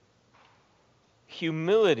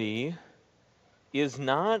humility is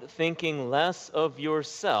not thinking less of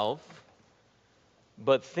yourself,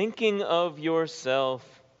 but thinking of yourself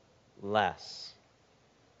less.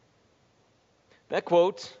 That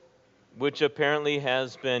quote, which apparently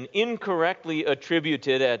has been incorrectly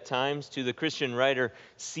attributed at times to the Christian writer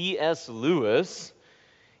C.S. Lewis,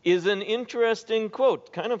 is an interesting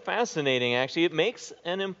quote, kind of fascinating actually. It makes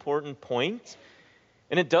an important point,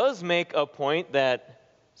 and it does make a point that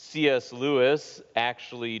C.S. Lewis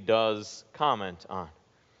actually does comment on.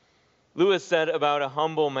 Lewis said about a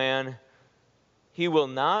humble man, he will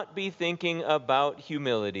not be thinking about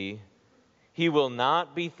humility. He will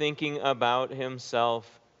not be thinking about himself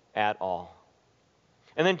at all.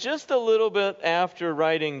 And then just a little bit after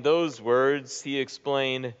writing those words, he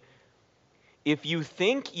explained, if you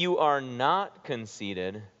think you are not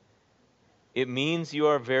conceited, it means you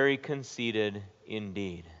are very conceited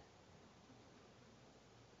indeed.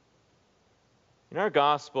 In our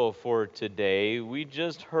gospel for today, we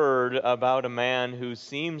just heard about a man who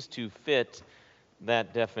seems to fit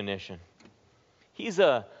that definition. He's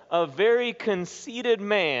a very conceited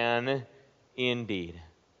man indeed.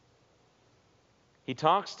 He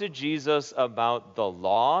talks to Jesus about the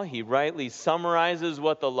law. He rightly summarizes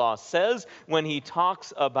what the law says when he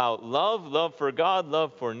talks about love, love for God,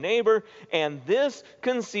 love for neighbor. And this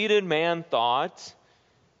conceited man thought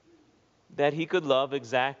that he could love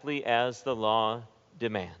exactly as the law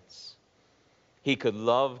demands. He could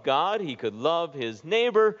love God, he could love his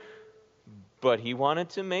neighbor, but he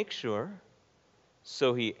wanted to make sure.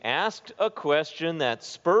 So he asked a question that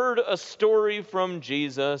spurred a story from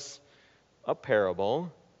Jesus, a parable.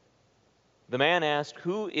 The man asked,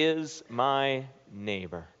 "Who is my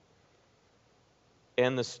neighbor?"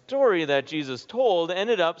 And the story that Jesus told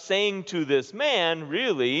ended up saying to this man,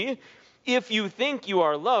 really, if you think you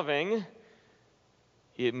are loving,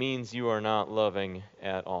 it means you are not loving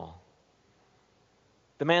at all.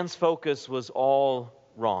 The man's focus was all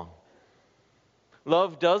wrong.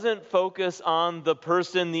 Love doesn't focus on the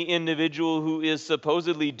person, the individual who is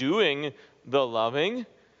supposedly doing the loving.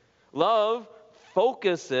 Love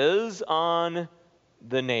focuses on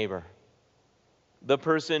the neighbor, the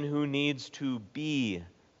person who needs to be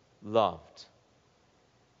loved.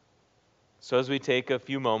 So as we take a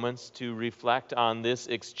few moments to reflect on this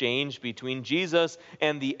exchange between Jesus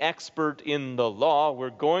and the expert in the law, we're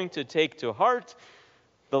going to take to heart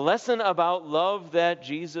the lesson about love that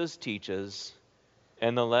Jesus teaches.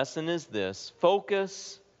 And the lesson is this: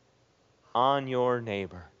 focus on your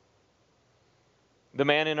neighbor. The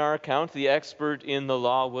man in our account, the expert in the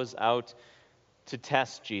law, was out to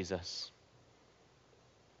test Jesus.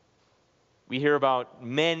 We hear about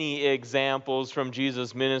many examples from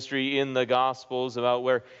Jesus' ministry in the Gospels about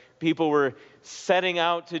where people were setting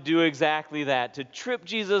out to do exactly that, to trip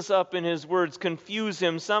Jesus up in his words, confuse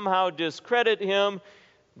him, somehow discredit him.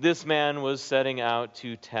 This man was setting out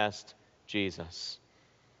to test Jesus.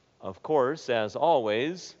 Of course, as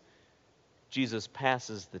always, Jesus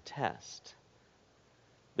passes the test.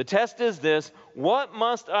 The test is this: what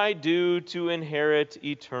must I do to inherit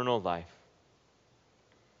eternal life?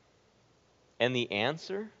 And the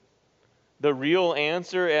answer, the real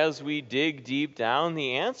answer as we dig deep down,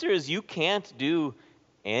 the answer is you can't do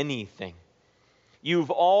anything.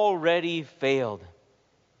 You've already failed.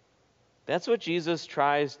 That's what Jesus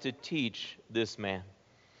tries to teach this man.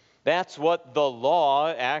 That's what the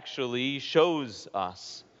law actually shows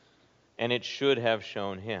us, and it should have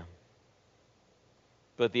shown him.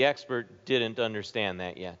 But the expert didn't understand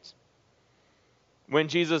that yet. When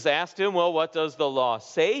Jesus asked him, well, what does the law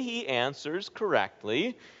say? He answers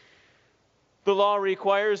correctly. The law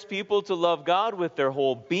requires people to love God with their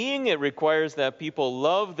whole being. It requires that people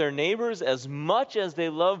love their neighbors as much as they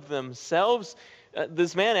love themselves.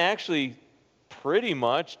 This man actually pretty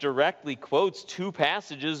much directly quotes two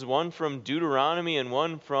passages, one from Deuteronomy and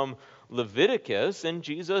one from Leviticus, and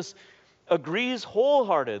Jesus agrees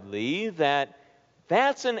wholeheartedly that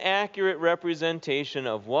that's an accurate representation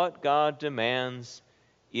of what God demands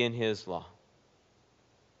in his law.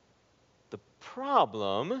 The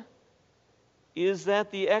problem is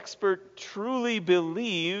that the expert truly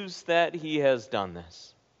believes that he has done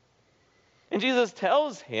this. And Jesus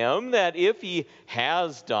tells him that if he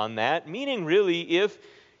has done that, meaning really if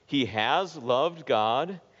he has loved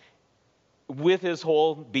God with his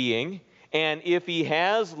whole being, and if he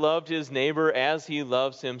has loved his neighbor as he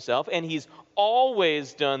loves himself, and he's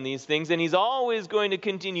always done these things, and he's always going to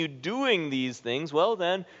continue doing these things, well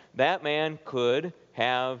then, that man could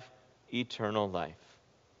have eternal life.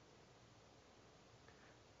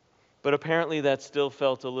 But apparently that still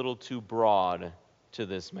felt a little too broad to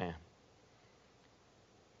this man.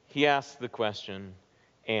 he asks the question,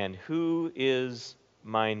 and who is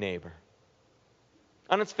my neighbor?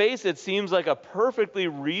 On its face, it seems like a perfectly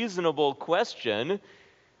reasonable question,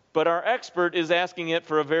 but our expert is asking it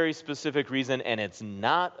for a very specific reason, and it's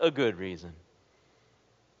not a good reason.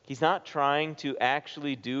 He's not trying to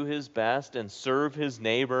actually do his best and serve his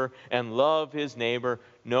neighbor and love his neighbor.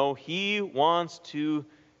 No, he wants to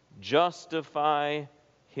justify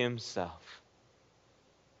himself.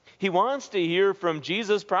 He wants to hear from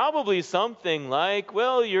Jesus probably something like,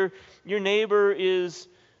 well, your neighbor is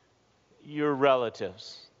your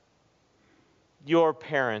relatives, your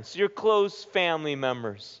parents, your close family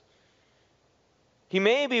members. He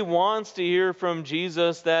maybe wants to hear from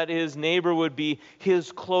Jesus that his neighbor would be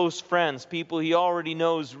his close friends, people he already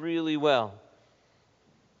knows really well.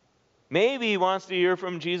 Maybe he wants to hear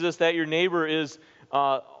from Jesus that your neighbor is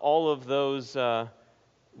all of those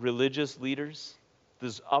religious leaders,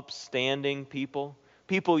 those upstanding people,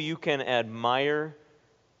 people you can admire.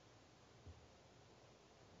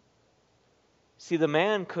 See, the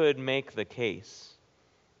man could make the case,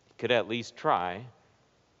 he could at least try,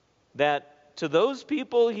 that to those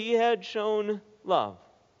people he had shown love.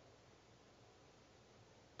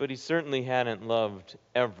 But he certainly hadn't loved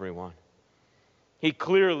everyone. He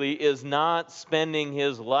clearly is not spending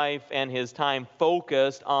his life and his time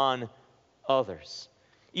focused on others.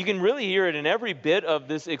 You can really hear it in every bit of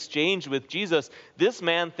this exchange with Jesus. This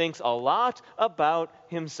man thinks a lot about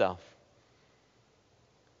himself.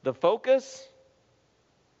 The focus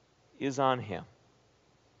is on him.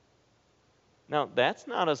 Now, that's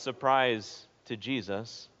not a surprise to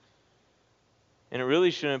Jesus, and it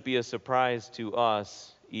really shouldn't be a surprise to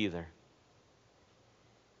us either.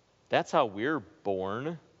 That's how we're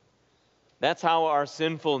born. That's how our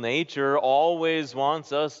sinful nature always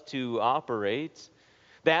wants us to operate.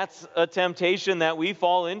 That's a temptation that we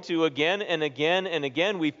fall into again and again and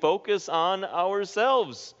again. We focus on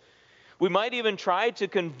ourselves. We might even try to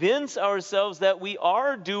convince ourselves that we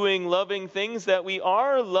are doing loving things, that we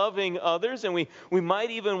are loving others, and we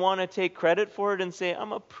might even want to take credit for it and say,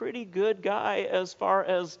 I'm a pretty good guy as far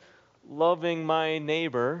as loving my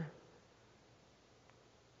neighbor.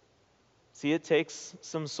 See, it takes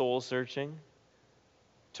some soul searching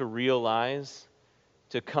to realize,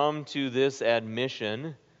 to come to this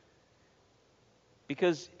admission,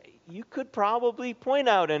 because you could probably point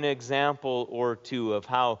out an example or two of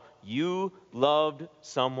how you loved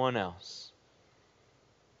someone else.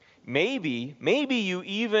 Maybe you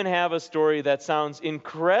even have a story that sounds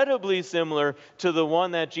incredibly similar to the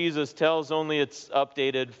one that Jesus tells, only it's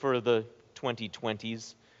updated for the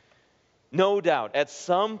 2020s. No doubt, at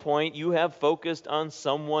some point you have focused on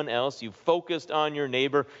someone else, you've focused on your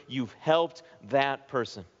neighbor, you've helped that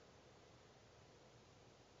person.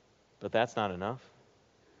 But that's not enough.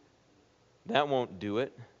 That won't do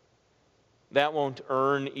it. That won't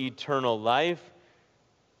earn eternal life.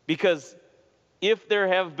 Because if there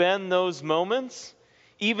have been those moments,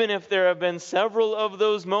 even if there have been several of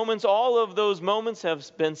those moments, all of those moments have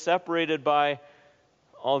been separated by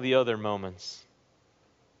all the other moments.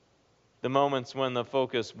 The moments when the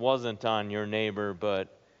focus wasn't on your neighbor, but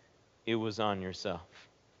it was on yourself.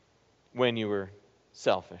 When you were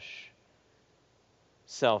selfish,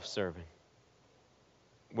 self-serving.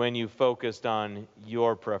 When you focused on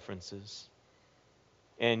your preferences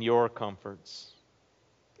and your comforts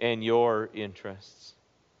and your interests.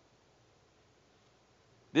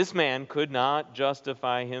 This man could not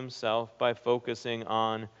justify himself by focusing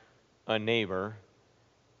on a neighbor,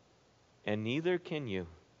 and neither can you.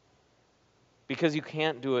 Because you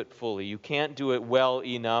can't do it fully. You can't do it well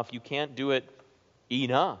enough. You can't do it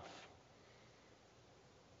enough.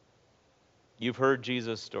 You've heard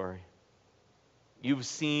Jesus' story. You've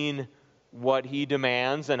seen what he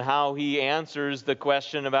demands and how he answers the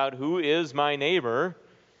question about who is my neighbor.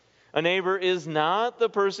 A neighbor is not the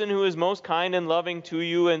person who is most kind and loving to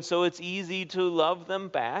you, and so it's easy to love them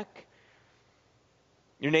back.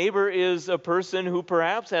 Your neighbor is a person who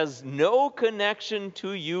perhaps has no connection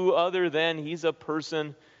to you other than he's a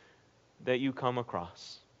person that you come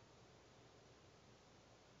across.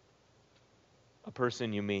 A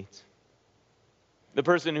person you meet. The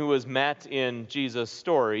person who was met in Jesus'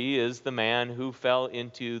 story is the man who fell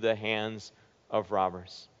into the hands of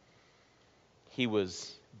robbers. He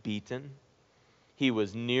was beaten, he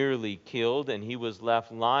was nearly killed, and he was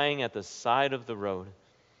left lying at the side of the road.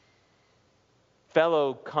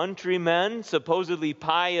 Fellow countrymen, supposedly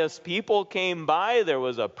pious people, came by. There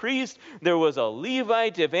was a priest, there was a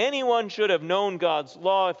Levite. If anyone should have known God's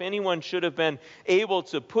law, if anyone should have been able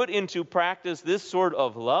to put into practice this sort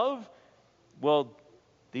of love, well,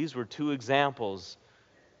 these were two examples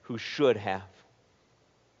who should have.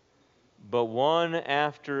 But one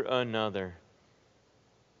after another,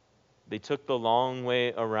 they took the long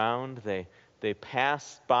way around. They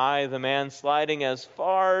passed by the man sliding as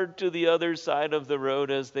far to the other side of the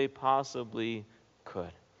road as they possibly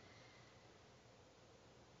could.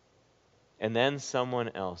 And then someone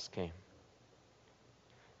else came.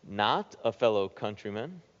 Not a fellow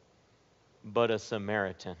countryman, but a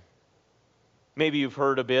Samaritan. Maybe you've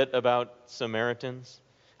heard a bit about Samaritans,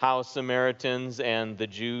 how Samaritans and the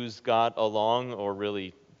Jews got along, or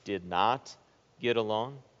really did not get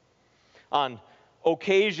along. On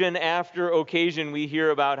occasion after occasion, we hear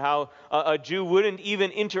about how a Jew wouldn't even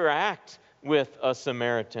interact with a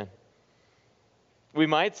Samaritan. We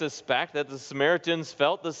might suspect that the Samaritans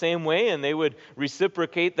felt the same way, and they would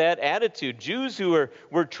reciprocate that attitude. Jews who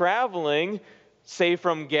were traveling, say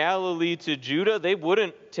from Galilee to Judah, they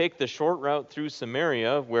wouldn't take the short route through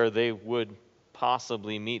Samaria where they would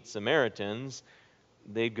possibly meet Samaritans.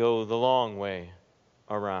 They'd go the long way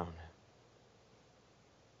around.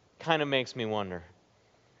 Kind of makes me wonder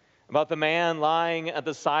about the man lying at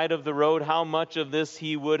the side of the road, how much of this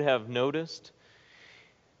he would have noticed.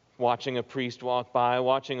 Watching a priest walk by,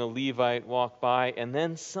 watching a Levite walk by, and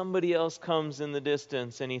then somebody else comes in the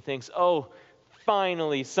distance and he thinks, oh,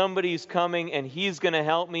 finally, somebody's coming and he's going to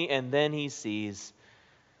help me, and then he sees,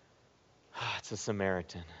 it's a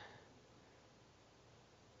Samaritan.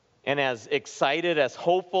 And as excited, as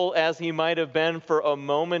hopeful as he might have been for a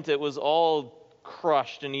moment, it was all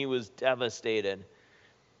crushed and he was devastated.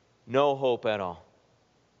 No hope at all.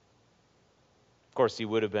 Of course, he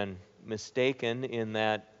would have been mistaken in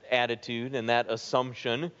that attitude and that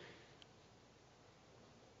assumption,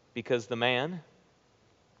 because the man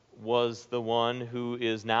was the one who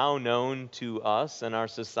is now known to us and our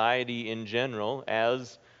society in general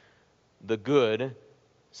as the Good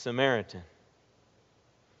Samaritan.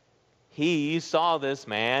 He saw this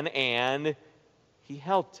man and he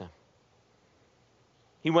helped him.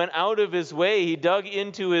 He went out of his way, he dug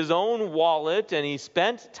into his own wallet, and he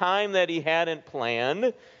spent time that he hadn't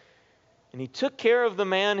planned. And he took care of the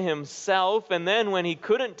man himself, and then when he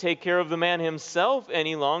couldn't take care of the man himself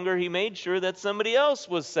any longer, he made sure that somebody else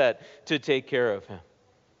was set to take care of him.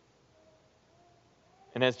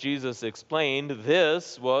 And as Jesus explained,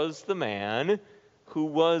 this was the man who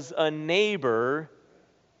was a neighbor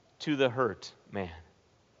to the hurt man.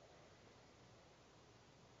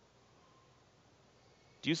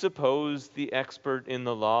 Do you suppose the expert in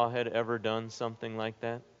the law had ever done something like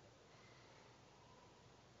that?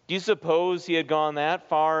 Do you suppose he had gone that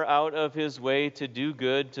far out of his way to do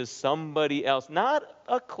good to somebody else? Not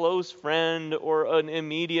a close friend or an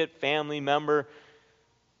immediate family member,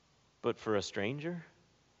 but for a stranger?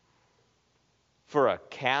 For a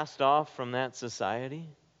cast off from that society?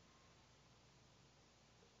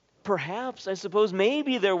 Perhaps, I suppose,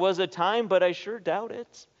 maybe there was a time, but I sure doubt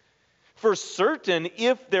it. For certain,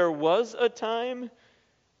 if there was a time,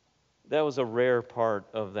 that was a rare part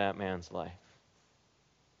of that man's life.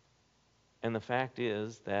 And the fact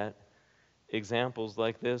is that examples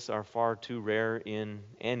like this are far too rare in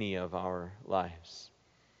any of our lives.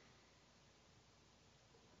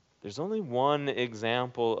 There's only one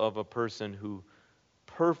example of a person who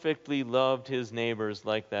perfectly loved his neighbors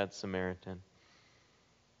like that Samaritan,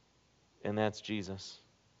 and that's Jesus.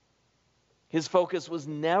 His focus was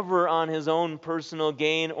never on his own personal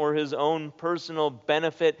gain or his own personal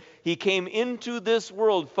benefit. He came into this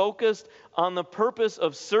world focused on the purpose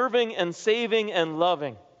of serving and saving and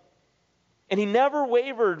loving. And he never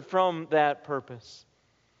wavered from that purpose.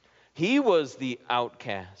 He was the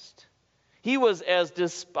outcast. He was as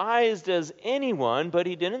despised as anyone, but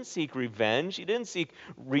he didn't seek revenge. He didn't seek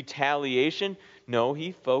retaliation. No,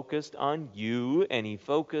 he focused on you and he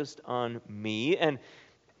focused on me. And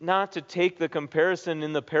not to take the comparison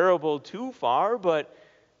in the parable too far, but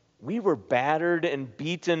we were battered and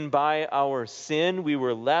beaten by our sin. We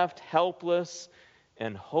were left helpless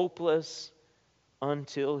and hopeless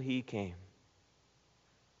until he came.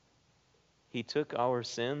 He took our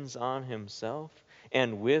sins on himself,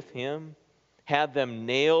 and with him had them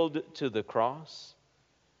nailed to the cross.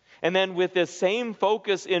 And then with the same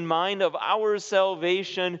focus in mind of our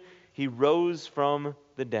salvation, he rose from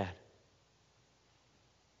the dead.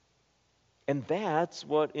 And that's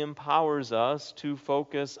what empowers us to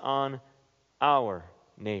focus on our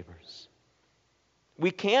neighbors.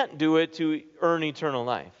 We can't do it to earn eternal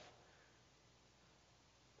life.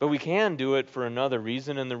 But we can do it for another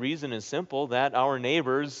reason, and the reason is simple, that our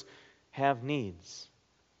neighbors have needs.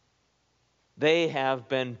 They have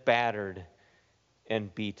been battered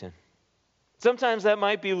and beaten. Sometimes that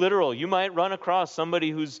might be literal. You might run across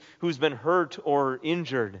somebody who's been hurt or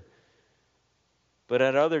injured. but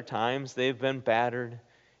at other times they've been battered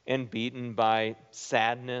and beaten by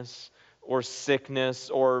sadness or sickness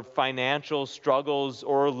or financial struggles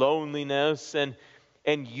or loneliness. And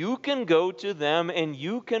you can go to them and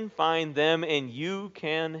you can find them and you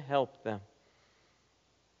can help them.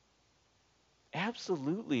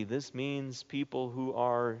 Absolutely, this means people who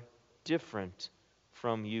are different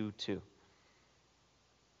from you too.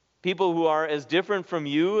 People who are as different from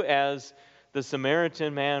you as the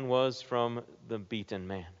Samaritan man was from the beaten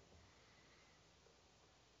man.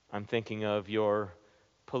 I'm thinking of your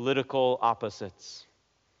political opposites.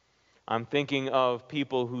 I'm thinking of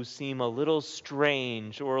people who seem a little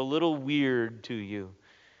strange or a little weird to you.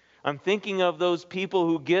 I'm thinking of those people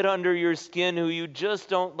who get under your skin, who you just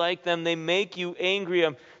don't like them. They make you angry.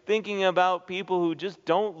 I'm thinking about people who just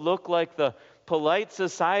don't look like the polite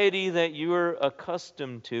society that you're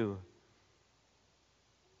accustomed to.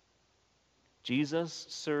 Jesus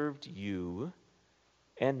served you,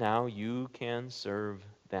 and now you can serve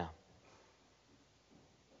them.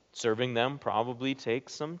 Serving them probably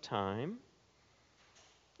takes some time.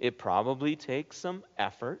 It probably takes some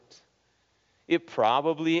effort. It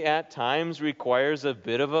probably at times requires a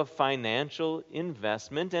bit of a financial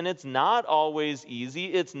investment, and it's not always easy.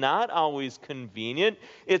 It's not always convenient.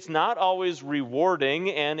 It's not always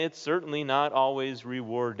rewarding, and it's certainly not always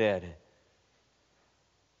rewarded.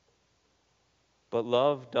 But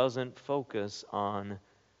love doesn't focus on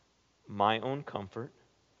my own comfort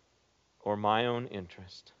or my own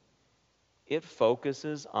interest. It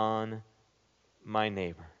focuses on my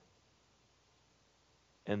neighbor.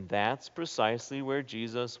 And that's precisely where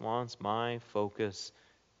Jesus wants my focus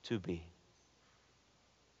to be.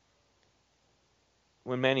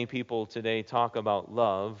 When many people today talk about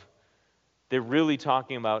love, they're really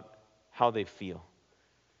talking about how they feel.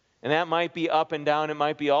 And that might be up and down, it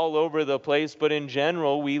might be all over the place, but in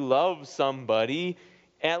general, we love somebody,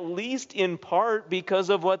 at least in part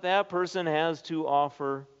because of what that person has to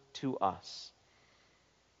offer to us.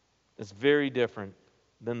 It's very different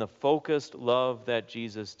than the focused love that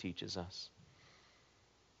Jesus teaches us.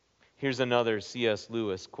 Here's another C.S.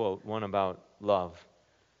 Lewis quote, one about love.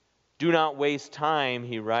 "Do not waste time,"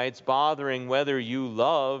 he writes, "bothering whether you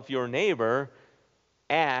love your neighbor.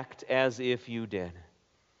 Act as if you did."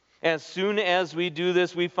 As soon as we do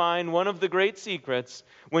this, we find one of the great secrets.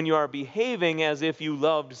 When you are behaving as if you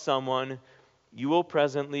loved someone, you will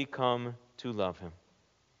presently come to love him.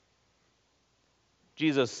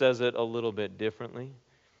 Jesus says it a little bit differently.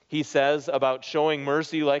 He says about showing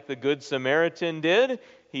mercy like the Good Samaritan did,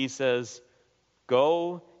 he says,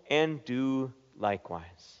 "Go and do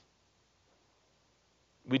likewise."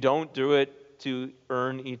 We don't do it to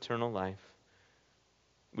earn eternal life.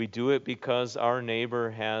 We do it because our neighbor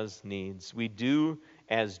has needs. We do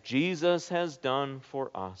as Jesus has done for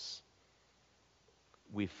us.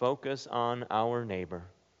 We focus on our neighbor.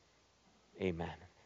 Amen.